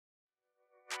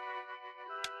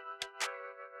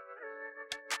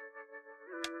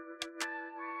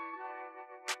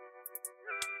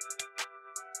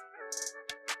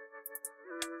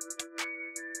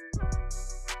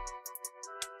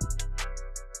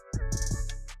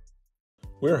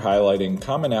We're highlighting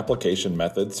common application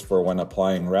methods for when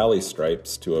applying rally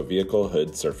stripes to a vehicle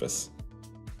hood surface.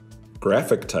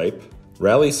 Graphic type,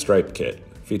 Rally Stripe Kit,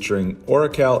 featuring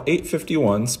ORACAL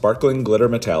 851 Sparkling Glitter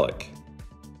Metallic.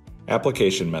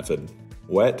 Application method,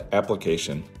 wet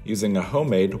application, using a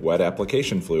homemade wet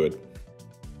application fluid.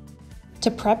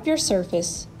 To prep your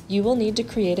surface, you will need to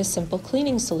create a simple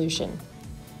cleaning solution.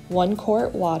 1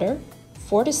 quart water,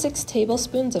 4 to 6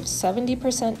 tablespoons of 70%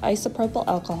 isopropyl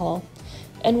alcohol,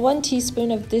 and 1 teaspoon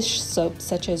of dish soap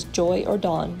such as Joy or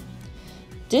Dawn.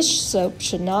 Dish soap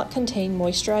should not contain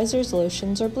moisturizers,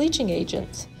 lotions, or bleaching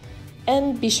agents,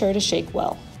 and be sure to shake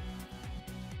well.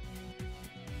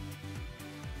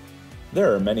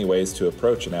 There are many ways to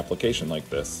approach an application like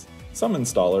this. Some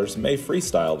installers may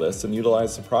freestyle this and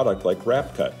utilize a product like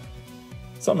Wrap Cut.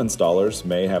 Some installers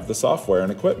may have the software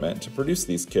and equipment to produce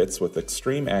these kits with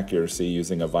extreme accuracy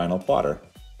using a vinyl plotter.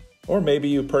 Or maybe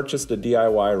you purchased a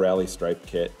DIY rally stripe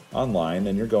kit online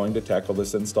and you're going to tackle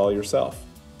this install yourself.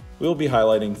 We will be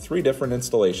highlighting 3 different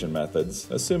installation methods,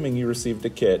 assuming you received a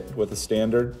kit with a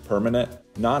standard, permanent,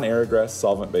 non-Aerogress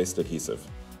solvent-based adhesive.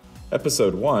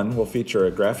 Episode 1 will feature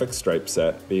a graphic stripe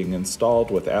set being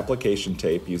installed with application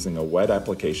tape using a wet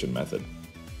application method.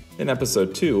 In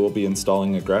Episode 2, we'll be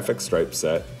installing a graphic stripe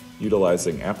set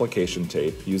utilizing application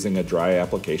tape using a dry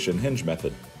application hinge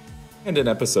method. And in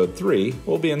Episode 3,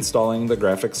 we'll be installing the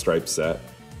graphic stripe set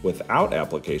without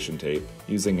application tape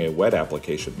using a wet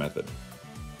application method.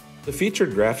 The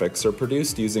featured graphics are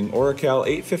produced using ORACAL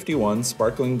 851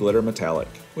 Sparkling Glitter Metallic,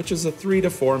 which is a 3 to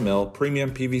 4 ml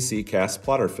premium PVC cast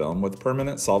plotter film with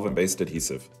permanent solvent-based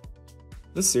adhesive.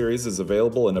 This series is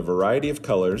available in a variety of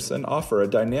colors and offer a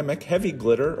dynamic heavy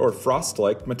glitter or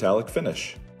frost-like metallic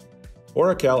finish.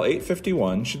 ORACAL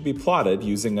 851 should be plotted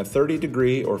using a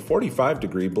 30-degree or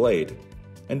 45-degree blade.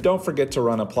 And don't forget to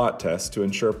run a plot test to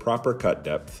ensure proper cut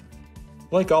depth.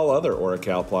 Like all other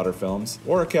ORACAL plotter films,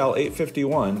 ORACAL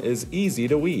 851 is easy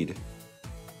to weed.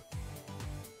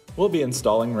 We'll be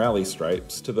installing rally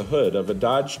stripes to the hood of a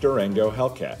Dodge Durango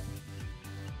Hellcat.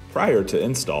 Prior to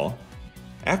install,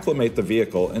 acclimate the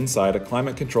vehicle inside a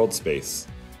climate-controlled space,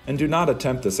 and do not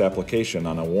attempt this application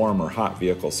on a warm or hot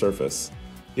vehicle surface.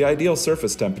 The ideal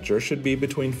surface temperature should be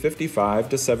between 55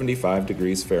 to 75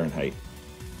 degrees Fahrenheit.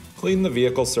 Clean the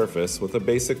vehicle surface with a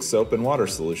basic soap and water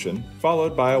solution,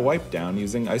 followed by a wipe down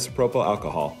using isopropyl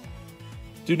alcohol.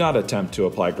 Do not attempt to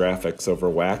apply graphics over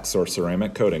wax or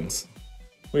ceramic coatings.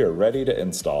 We are ready to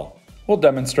install. We'll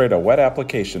demonstrate a wet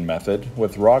application method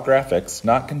with raw graphics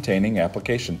not containing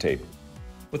application tape.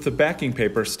 With the backing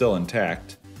paper still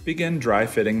intact, begin dry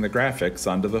fitting the graphics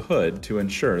onto the hood to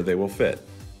ensure they will fit.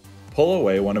 Pull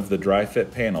away one of the dry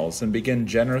fit panels and begin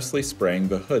generously spraying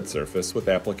the hood surface with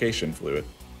application fluid.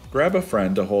 Grab a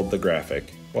friend to hold the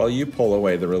graphic, while you pull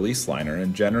away the release liner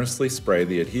and generously spray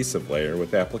the adhesive layer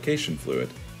with application fluid.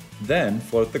 Then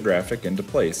float the graphic into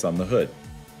place on the hood.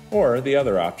 Or the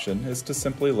other option is to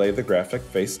simply lay the graphic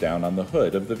face down on the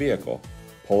hood of the vehicle.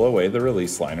 Pull away the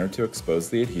release liner to expose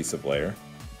the adhesive layer.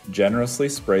 Generously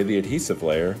spray the adhesive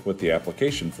layer with the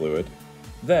application fluid.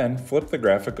 Then flip the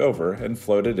graphic over and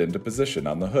float it into position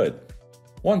on the hood.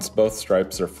 Once both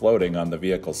stripes are floating on the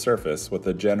vehicle surface with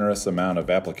a generous amount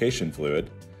of application fluid,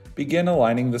 begin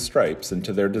aligning the stripes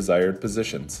into their desired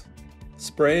positions.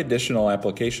 Spray additional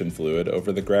application fluid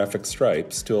over the graphic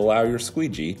stripes to allow your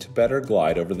squeegee to better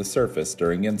glide over the surface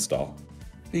during install.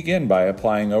 Begin by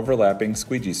applying overlapping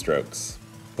squeegee strokes,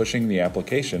 pushing the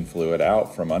application fluid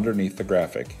out from underneath the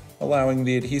graphic, allowing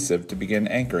the adhesive to begin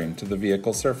anchoring to the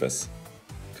vehicle surface.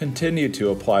 Continue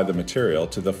to apply the material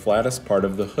to the flattest part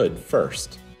of the hood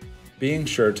first, being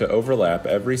sure to overlap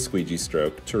every squeegee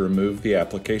stroke to remove the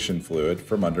application fluid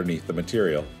from underneath the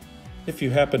material. If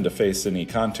you happen to face any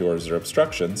contours or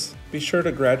obstructions, be sure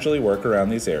to gradually work around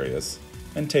these areas,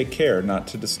 and take care not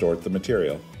to distort the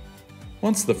material.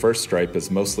 Once the first stripe is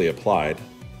mostly applied,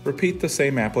 repeat the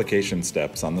same application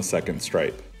steps on the second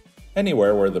stripe.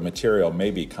 Anywhere where the material may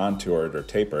be contoured or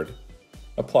tapered,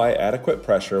 apply adequate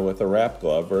pressure with a wrap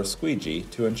glove or a squeegee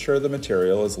to ensure the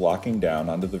material is locking down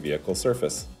onto the vehicle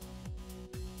surface.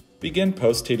 Begin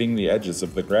post-heating the edges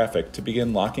of the graphic to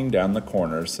begin locking down the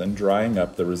corners and drying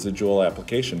up the residual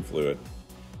application fluid.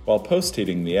 While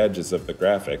post-heating the edges of the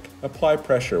graphic, apply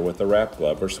pressure with a wrap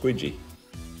glove or squeegee.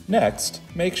 Next,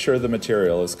 make sure the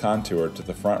material is contoured to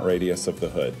the front radius of the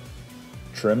hood.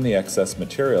 Trim the excess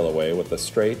material away with a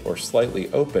straight or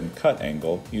slightly open cut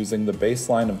angle using the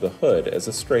baseline of the hood as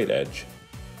a straight edge.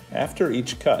 After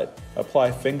each cut,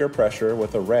 apply finger pressure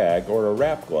with a rag or a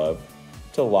wrap glove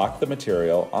to lock the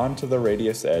material onto the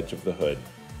radius edge of the hood.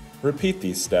 Repeat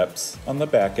these steps on the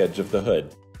back edge of the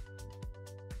hood.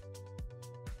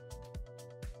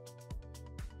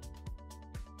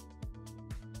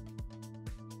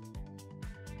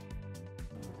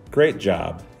 Great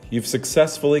job! You've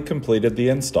successfully completed the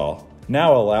install.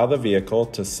 Now allow the vehicle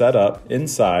to set up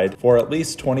inside for at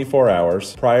least 24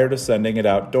 hours prior to sending it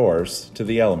outdoors to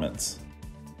the elements.